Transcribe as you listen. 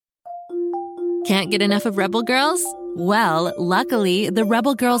Can't get enough of Rebel Girls? Well, luckily, the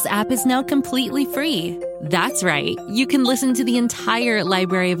Rebel Girls app is now completely free. That's right. You can listen to the entire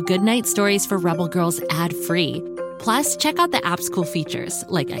library of goodnight stories for Rebel Girls ad-free. Plus, check out the app's cool features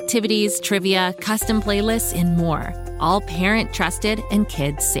like activities, trivia, custom playlists, and more. All parent-trusted and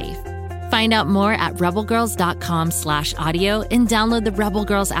kids-safe. Find out more at rebelgirls.com/audio and download the Rebel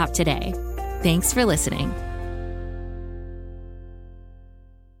Girls app today. Thanks for listening.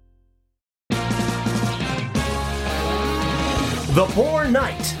 The Poor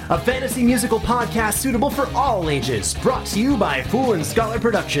Knight, a fantasy musical podcast suitable for all ages, brought to you by Fool and Scholar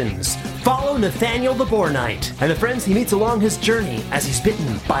Productions. Follow Nathaniel the Boar Knight and the friends he meets along his journey as he's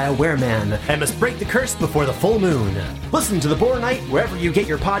bitten by a wereman and must break the curse before the full moon. Listen to The Boar Knight wherever you get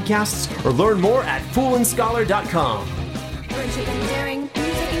your podcasts or learn more at foolandscholar.com. Friendship and daring,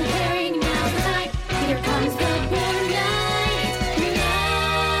 music and caring, now's the night. Here comes the Boar Knight.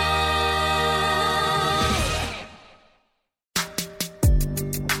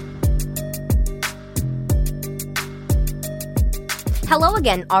 Hello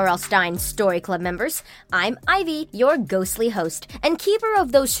again, R.L. Stine Story Club members. I'm Ivy, your ghostly host, and keeper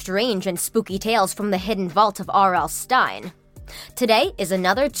of those strange and spooky tales from the hidden vault of R.L. Stine. Today is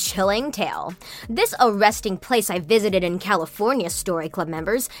another chilling tale. This arresting place I visited in California, Story Club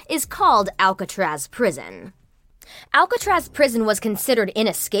members, is called Alcatraz Prison. Alcatraz Prison was considered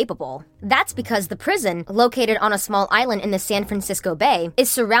inescapable. That's because the prison, located on a small island in the San Francisco Bay, is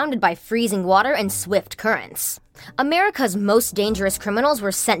surrounded by freezing water and swift currents. America's most dangerous criminals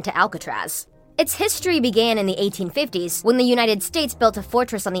were sent to Alcatraz. Its history began in the 1850s when the United States built a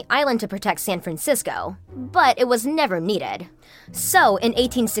fortress on the island to protect San Francisco, but it was never needed. So, in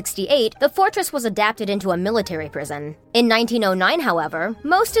 1868, the fortress was adapted into a military prison. In 1909, however,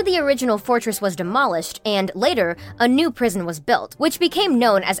 most of the original fortress was demolished, and later, a new prison was built, which became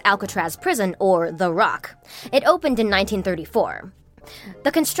known as Alcatraz Prison, or The Rock. It opened in 1934.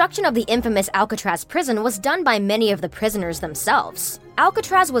 The construction of the infamous Alcatraz prison was done by many of the prisoners themselves.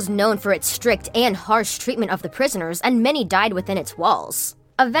 Alcatraz was known for its strict and harsh treatment of the prisoners, and many died within its walls.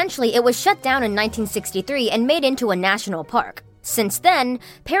 Eventually, it was shut down in 1963 and made into a national park. Since then,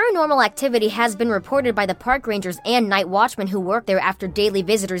 paranormal activity has been reported by the park rangers and night watchmen who work there after daily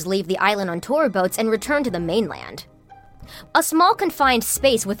visitors leave the island on tour boats and return to the mainland. A small confined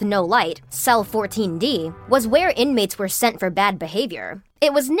space with no light, Cell 14D, was where inmates were sent for bad behavior.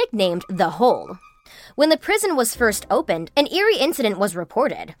 It was nicknamed the Hole. When the prison was first opened, an eerie incident was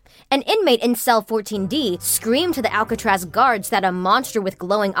reported. An inmate in Cell 14D screamed to the Alcatraz guards that a monster with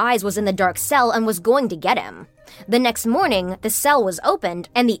glowing eyes was in the dark cell and was going to get him. The next morning, the cell was opened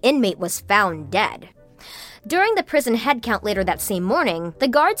and the inmate was found dead. During the prison head count later that same morning, the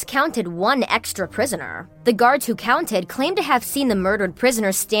guards counted one extra prisoner. The guards who counted claimed to have seen the murdered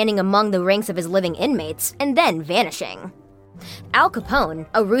prisoner standing among the ranks of his living inmates and then vanishing. Al Capone,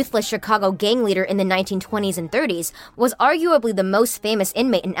 a ruthless Chicago gang leader in the 1920s and 30s, was arguably the most famous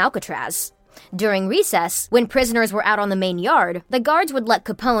inmate in Alcatraz. During recess, when prisoners were out on the main yard, the guards would let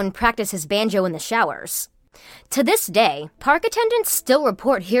Capone practice his banjo in the showers. To this day, park attendants still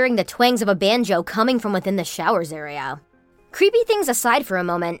report hearing the twangs of a banjo coming from within the showers area. Creepy things aside for a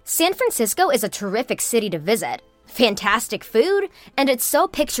moment, San Francisco is a terrific city to visit. Fantastic food, and it's so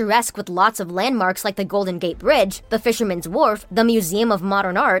picturesque with lots of landmarks like the Golden Gate Bridge, the Fisherman's Wharf, the Museum of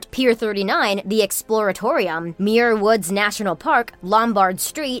Modern Art, Pier 39, the Exploratorium, Muir Woods National Park, Lombard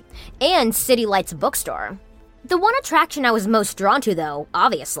Street, and City Lights Bookstore. The one attraction I was most drawn to, though,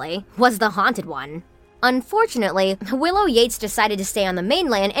 obviously, was the haunted one. Unfortunately, Willow Yates decided to stay on the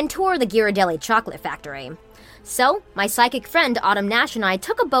mainland and tour the Ghirardelli chocolate factory. So, my psychic friend Autumn Nash and I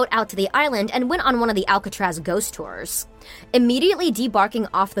took a boat out to the island and went on one of the Alcatraz ghost tours. Immediately debarking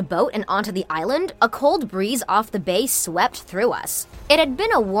off the boat and onto the island, a cold breeze off the bay swept through us. It had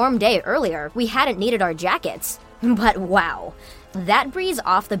been a warm day earlier, we hadn't needed our jackets. But wow, that breeze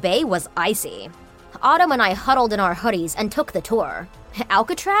off the bay was icy. Autumn and I huddled in our hoodies and took the tour.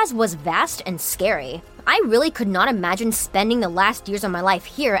 Alcatraz was vast and scary. I really could not imagine spending the last years of my life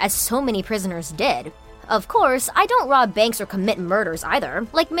here as so many prisoners did. Of course, I don't rob banks or commit murders either,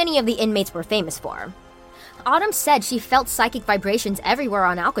 like many of the inmates were famous for. Autumn said she felt psychic vibrations everywhere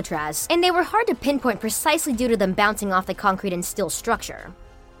on Alcatraz, and they were hard to pinpoint precisely due to them bouncing off the concrete and steel structure.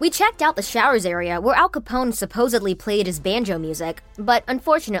 We checked out the showers area where Al Capone supposedly played his banjo music, but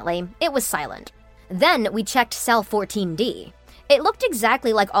unfortunately, it was silent. Then we checked Cell 14D. It looked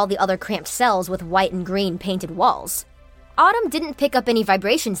exactly like all the other cramped cells with white and green painted walls. Autumn didn't pick up any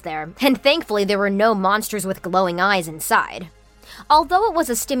vibrations there, and thankfully there were no monsters with glowing eyes inside. Although it was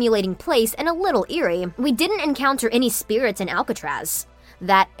a stimulating place and a little eerie, we didn't encounter any spirits in Alcatraz.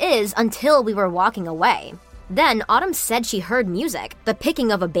 That is, until we were walking away. Then Autumn said she heard music, the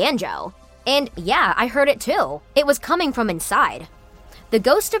picking of a banjo. And yeah, I heard it too. It was coming from inside. The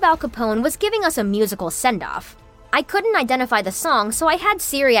ghost of Al Capone was giving us a musical send-off. I couldn't identify the song, so I had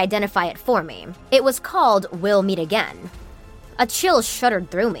Siri identify it for me. It was called We'll Meet Again. A chill shuddered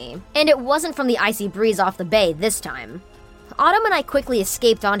through me, and it wasn't from the icy breeze off the bay this time. Autumn and I quickly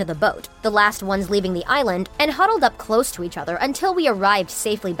escaped onto the boat, the last ones leaving the island, and huddled up close to each other until we arrived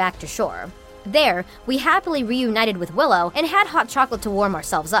safely back to shore. There, we happily reunited with Willow and had hot chocolate to warm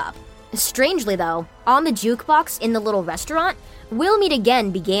ourselves up. Strangely though, on the jukebox in the little restaurant, We'll Meet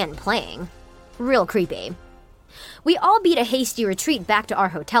Again began playing. Real creepy. We all beat a hasty retreat back to our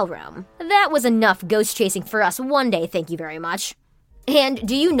hotel room. That was enough ghost chasing for us one day, thank you very much. And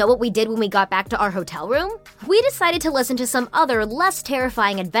do you know what we did when we got back to our hotel room? We decided to listen to some other, less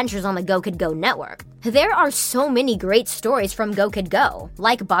terrifying adventures on the Go Kid Go network. There are so many great stories from Go Kid Go,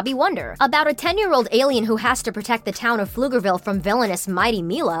 like Bobby Wonder, about a 10-year-old alien who has to protect the town of Pflugerville from villainous Mighty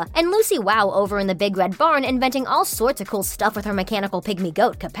Mila, and Lucy Wow over in the Big Red Barn inventing all sorts of cool stuff with her mechanical pygmy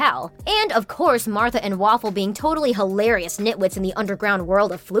goat, Kapow. And of course, Martha and Waffle being totally hilarious nitwits in the underground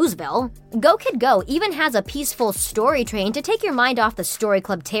world of Floozeville. Go Kid Go even has a peaceful story train to take your mind off the Story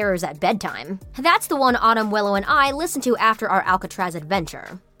Club terrors at bedtime. That's the one Autumn, Willow, and I listened to after our Alcatraz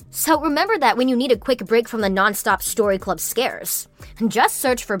adventure. So remember that when you need a quick break from the non-stop Story Club scares. Just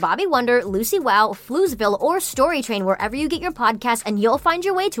search for Bobby Wonder, Lucy Wow, Floozeville, or Story Train wherever you get your podcasts and you'll find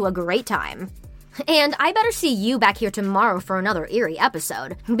your way to a great time. And I better see you back here tomorrow for another eerie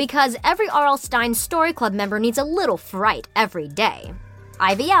episode, because every R.L. Stine Story Club member needs a little fright every day.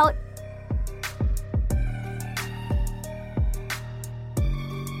 Ivy out.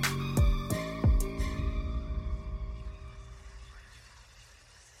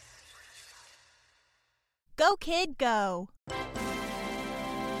 Go Kid Go!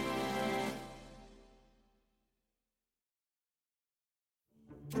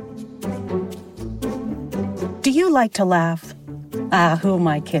 Do you like to laugh? Who am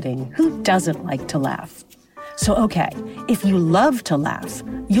I kidding? Who doesn't like to laugh? So okay, if you love to laugh,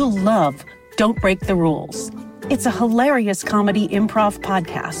 you'll love Don't Break the Rules. It's a hilarious comedy improv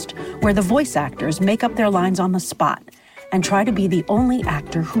podcast where the voice actors make up their lines on the spot and try to be the only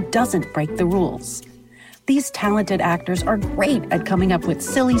actor who doesn't break the rules. These talented actors are great at coming up with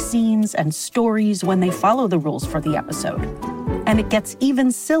silly scenes and stories when they follow the rules for the episode. And it gets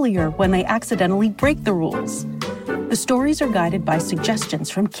even sillier when they accidentally break the rules. The stories are guided by suggestions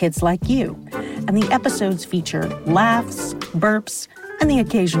from kids like you, and the episodes feature laughs, burps, and the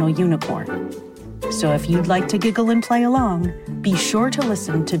occasional unicorn. So if you'd like to giggle and play along, be sure to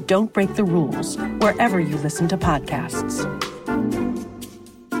listen to Don't Break the Rules wherever you listen to podcasts.